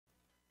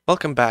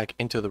Welcome back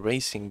into the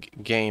racing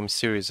game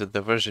series of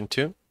the version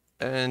 2.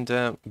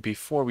 And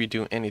before we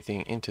do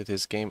anything into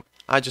this game,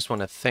 I just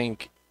want to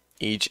thank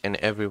each and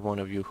every one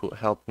of you who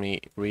helped me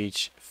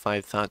reach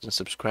 5,000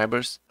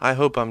 subscribers. I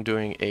hope I'm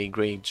doing a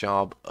great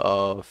job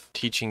of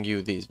teaching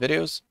you these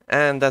videos.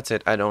 And that's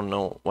it, I don't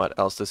know what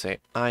else to say.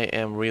 I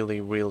am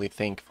really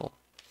thankful.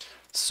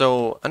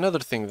 So another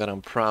thing that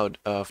I'm proud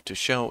of to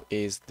show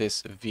is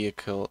this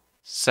vehicle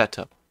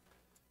setup.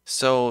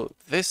 So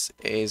this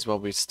is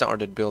what we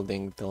started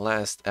building the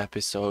last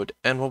episode,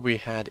 and what we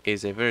had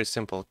is a very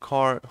simple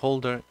car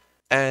holder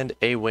and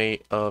a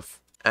way of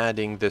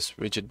adding this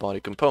rigid body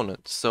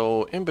component.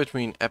 So in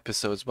between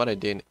episodes what I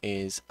did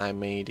is I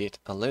made it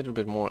a little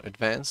bit more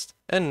advanced,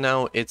 and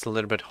now it's a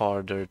little bit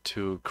harder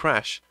to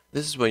crash.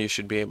 This is where you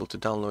should be able to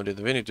download it in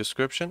the video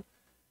description,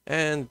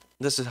 and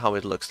this is how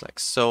it looks like.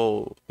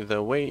 So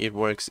the way it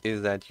works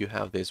is that you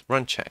have these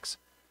run checks.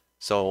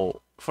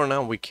 So for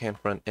now we can't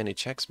run any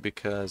checks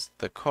because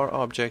the car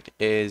object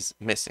is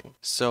missing.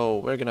 So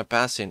we're gonna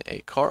pass in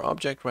a car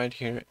object right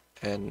here,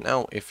 and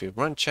now if we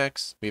run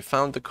checks, we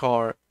found the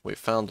car, we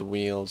found the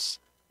wheels,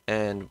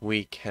 and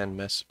we can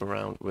mess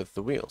around with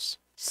the wheels.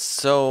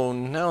 So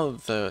now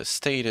the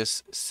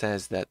status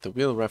says that the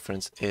wheel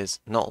reference is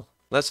null.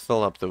 Let's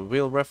fill up the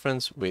wheel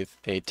reference with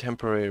a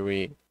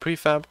temporary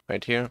prefab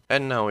right here,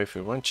 and now if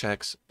we run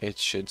checks it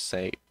should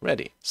say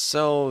ready.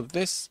 So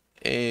this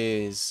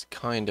is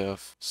kind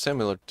of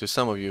similar to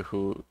some of you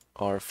who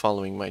are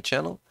following my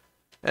channel,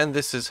 and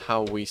this is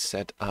how we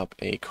set up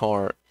a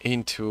car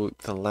into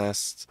the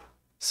last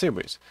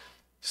series.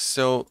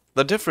 So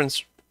the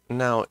difference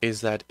now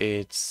is that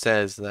it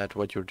says that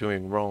what you're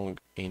doing wrong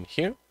in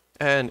here,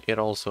 and it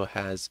also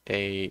has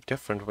a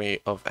different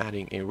way of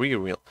adding a rear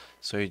wheel.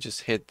 So you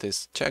just hit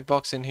this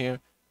checkbox in here,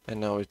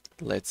 and now it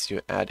lets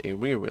you add a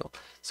rear wheel.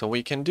 So what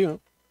you can do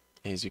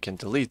is you can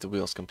delete the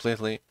wheels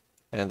completely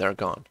and they're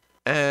gone.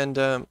 And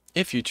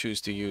if you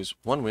choose to use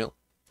one wheel,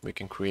 we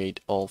can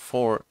create all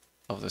four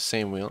of the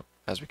same wheel.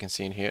 As we can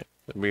see in here,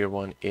 the rear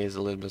one is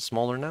a little bit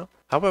smaller now.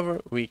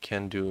 However, we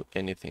can do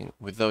anything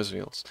with those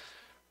wheels.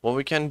 What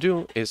we can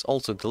do is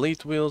also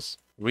delete wheels,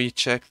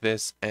 recheck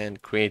this,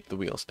 and create the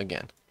wheels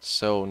again.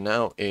 So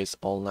now it's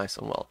all nice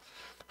and well.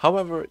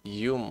 However,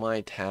 you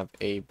might have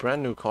a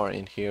brand new car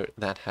in here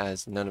that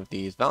has none of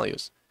these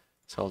values.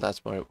 So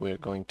that's what we're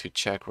going to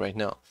check right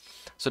now.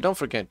 So don't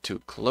forget to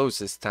close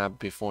this tab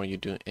before you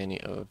do any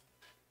of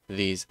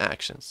these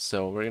actions.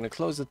 So we're going to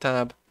close the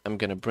tab. I'm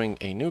going to bring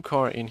a new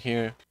car in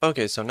here.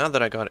 Okay, so now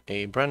that I got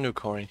a brand new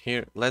car in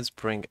here, let's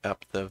bring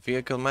up the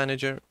vehicle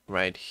manager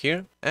right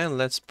here. And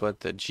let's put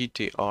the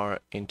GTR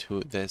into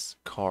this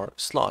car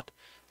slot.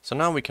 So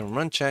now we can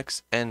run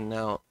checks, and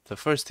now the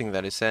first thing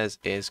that it says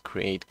is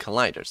create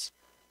colliders.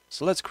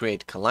 So let's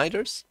create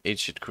colliders. It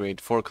should create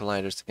 4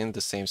 colliders in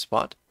the same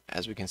spot,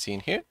 as we can see in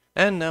here.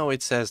 And now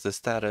it says the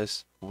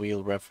status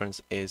wheel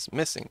reference is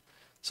missing.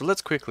 So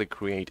let's quickly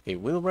create a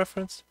wheel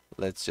reference.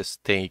 Let's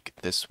just take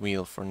this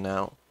wheel for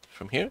now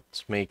from here.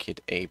 Let's make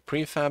it a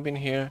prefab in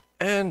here.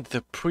 And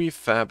the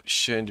prefab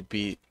should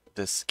be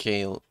the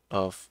scale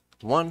of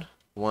 1,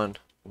 1,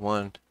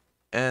 1.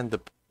 And the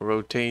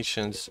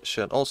rotations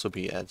should also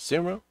be at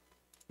 0,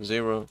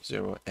 0,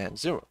 0, and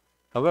 0.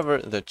 However,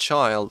 the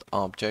child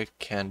object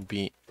can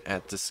be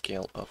at the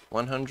scale of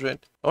 100,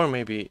 or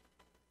maybe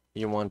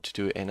you want to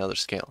do another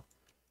scale.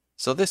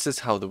 So this is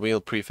how the wheel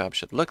prefab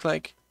should look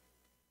like.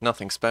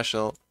 Nothing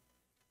special.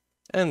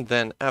 And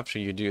then after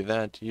you do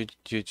that, you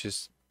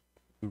just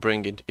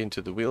bring it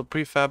into the wheel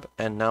prefab,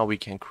 and now we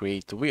can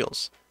create the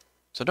wheels.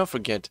 So don't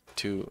forget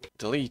to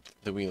delete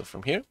the wheel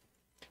from here,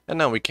 and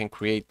now we can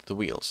create the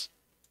wheels.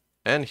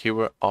 And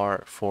here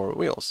are 4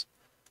 wheels.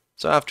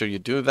 So after you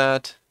do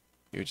that,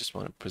 you just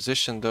want to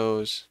position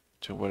those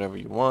to whatever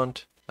you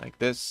want, like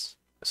this.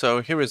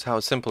 So here is how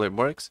simple it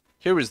works.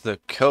 Here is the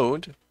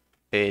code.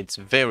 It's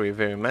very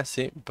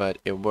messy, but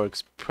it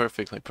works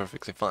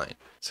perfectly fine.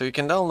 So you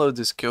can download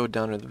this code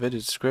down in the video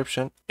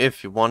description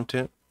if you want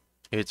to.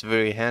 It's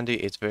very handy,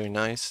 it's very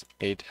nice.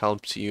 It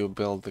helps you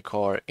build the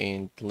car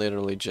in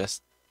literally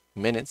just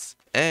minutes.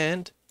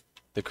 And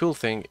the cool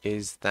thing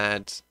is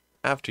that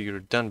after you're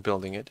done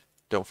building it,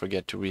 don't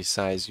forget to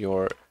resize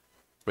your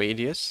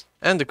radius.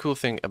 And the cool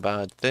thing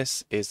about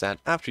this is that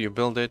after you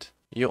build it,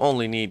 you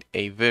only need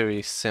a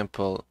very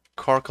simple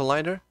car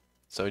collider.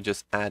 So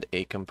just add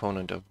a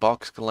component of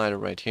box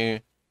collider right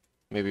here.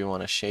 Maybe you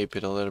want to shape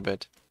it a little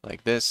bit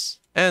like this.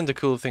 And the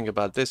cool thing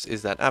about this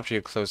is that after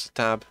you close the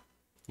tab,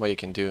 what you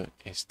can do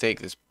is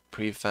take this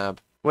prefab.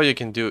 What you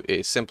can do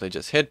is simply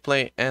just hit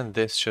play, and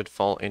this should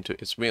fall into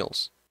its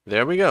wheels.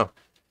 There we go.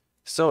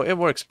 So it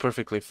works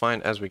perfectly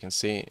fine. As we can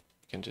see,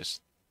 you can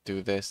just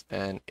do this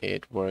and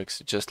it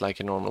works just like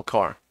a normal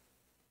car.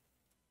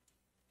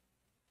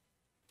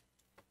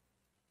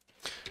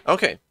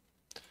 Okay,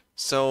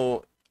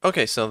 so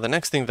the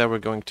next thing that we're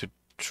going to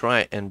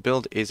try and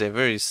build is a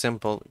very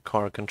simple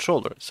car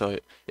controller. So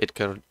it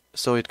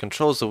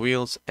controls the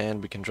wheels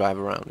and we can drive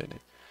around in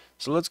it.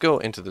 So let's go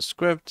into the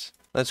script.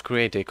 Let's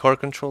create a car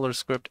controller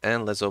script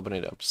and let's open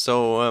it up.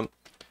 So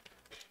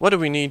what do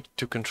we need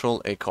to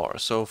control a car?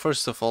 So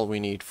first of all,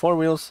 we need four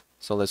wheels.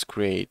 So let's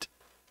create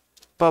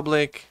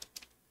public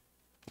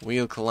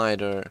wheel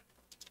collider,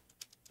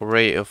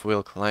 array of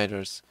wheel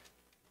colliders,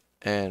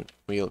 and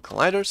wheel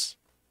colliders.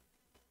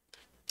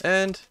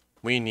 And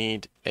we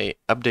need a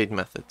update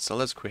method. So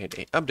let's create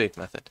a update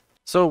method.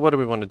 So what do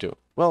we want to do?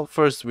 Well,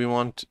 first we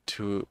want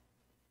to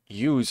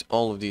use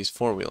all of these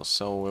four wheels.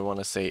 So we want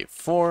to say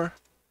for,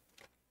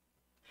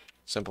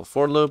 simple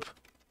for loop.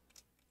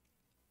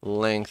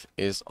 Length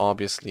is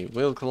obviously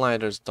wheel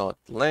colliders dot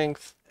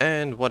length.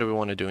 And what do we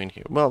want to do in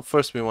here? Well,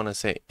 first we want to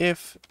say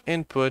if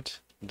input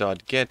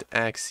dot get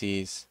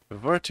axis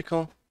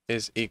vertical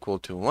is equal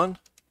to 1,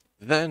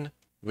 then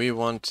we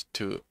want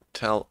to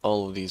tell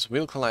all of these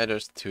wheel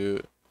colliders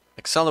to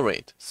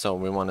accelerate. So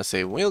we want to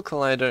say wheel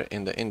collider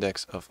in the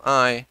index of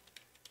I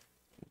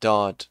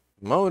dot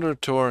motor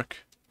torque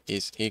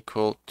is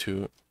equal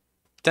to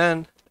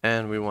 10,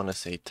 and we want to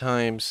say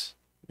times,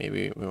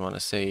 maybe we want to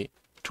say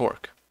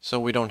torque. So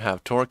we don't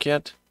have torque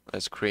yet.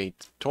 Let's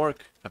create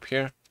torque up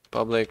here.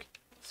 Public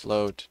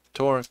float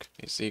torque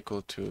is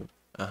equal to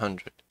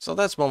 100. So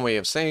that's one way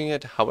of saying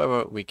it.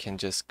 However, we can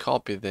just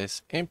copy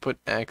this input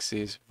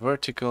axis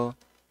vertical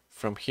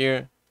from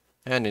here,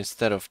 and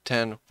instead of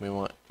 10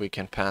 we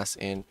can pass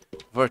in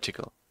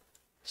vertical.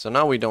 So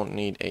now we don't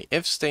need a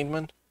if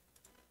statement,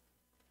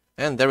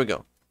 and there we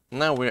go.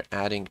 Now we're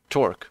adding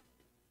torque.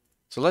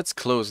 So let's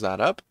close that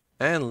up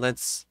and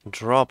let's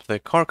drop the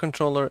car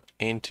controller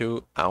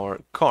into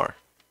our car.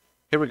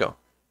 Here we go.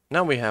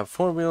 Now we have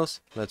four wheels.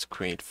 Let's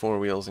create four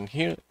wheels in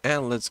here,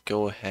 and let's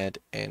go ahead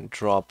and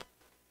drop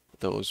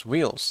those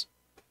wheels.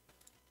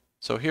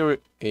 So here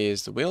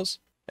is the wheels,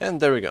 and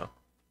there we go.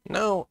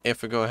 Now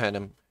if we go ahead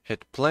and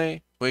hit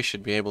play, we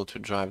should be able to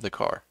drive the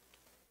car.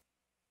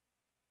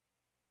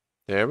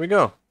 There we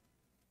go.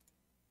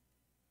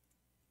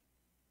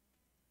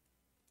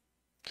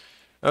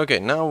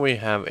 Okay, now we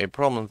have a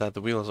problem that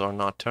the wheels are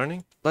not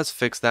turning. Let's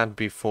fix that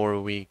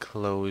before we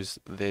close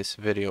this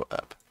video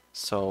up.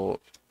 So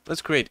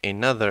let's create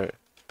another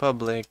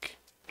public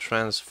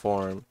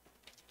transform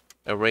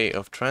array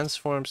of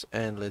transforms,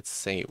 and let's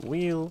say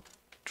wheel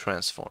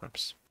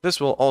transforms.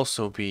 This will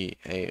also be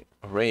an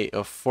array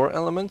of 4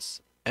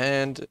 elements,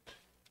 and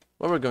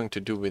what we're going to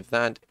do with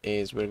that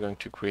is we're going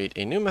to create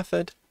a new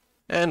method,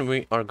 and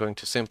we are going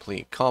to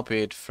simply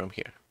copy it from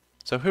here.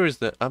 So here is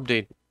the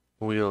update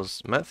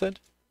wheels method.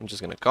 I'm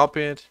just going to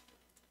copy it,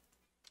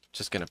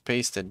 just going to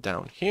paste it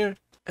down here,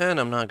 and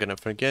I'm not going to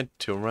forget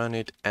to run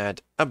it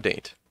at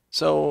update.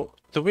 So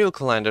the wheel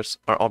colliders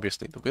are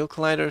obviously the wheel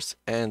colliders,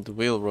 and the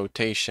wheel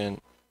rotation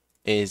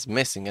is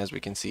missing, as we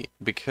can see,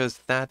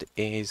 because that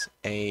is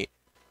a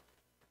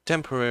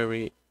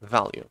temporary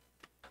value.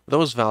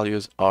 Those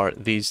values are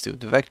these two,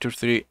 the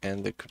vector3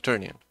 and the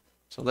quaternion.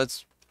 So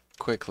let's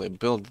quickly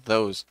build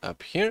those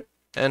up here,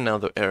 and now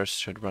the errors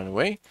should run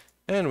away.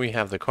 And we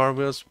have the car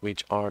wheels,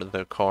 which are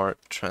the car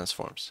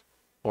transforms,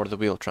 or the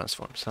wheel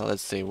transforms. So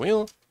let's say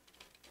wheel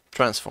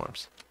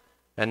transforms.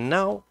 And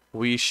now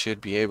we should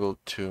be able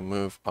to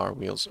move our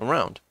wheels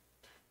around.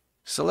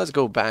 So let's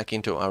go back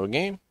into our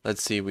game.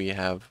 Let's see, we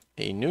have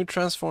a new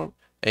transform,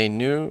 a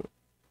new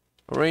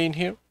array in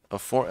here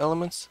of 4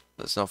 elements.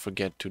 Let's not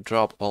forget to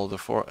drop all the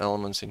 4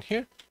 elements in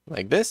here,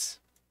 like this.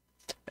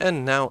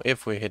 And now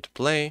if we hit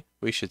play,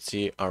 we should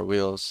see our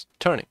wheels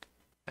turning,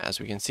 as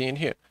we can see in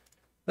here.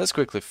 Let's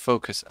quickly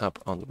focus up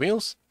on the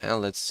wheels,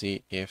 and let's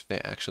see if they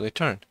actually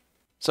turn.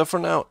 So for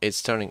now,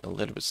 it's turning a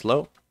little bit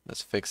slow.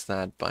 Let's fix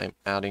that by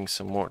adding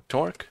some more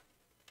torque.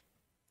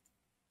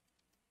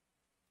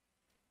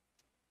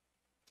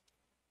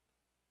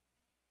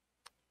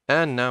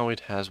 And now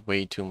it has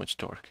way too much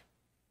torque.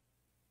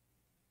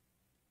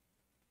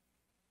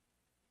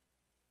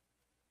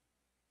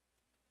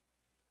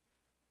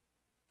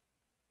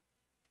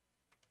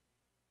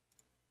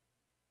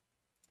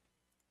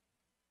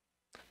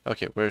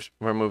 Okay,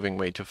 we're moving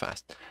way too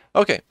fast.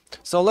 Okay,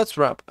 so let's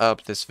wrap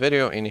up this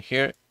video in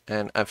here,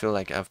 and I feel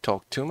like I've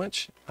talked too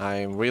much.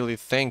 I'm really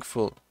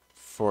thankful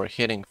for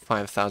hitting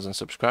 5,000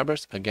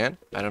 subscribers again.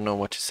 I don't know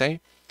what to say,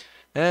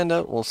 and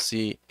we'll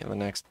see in the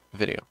next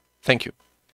video. Thank you.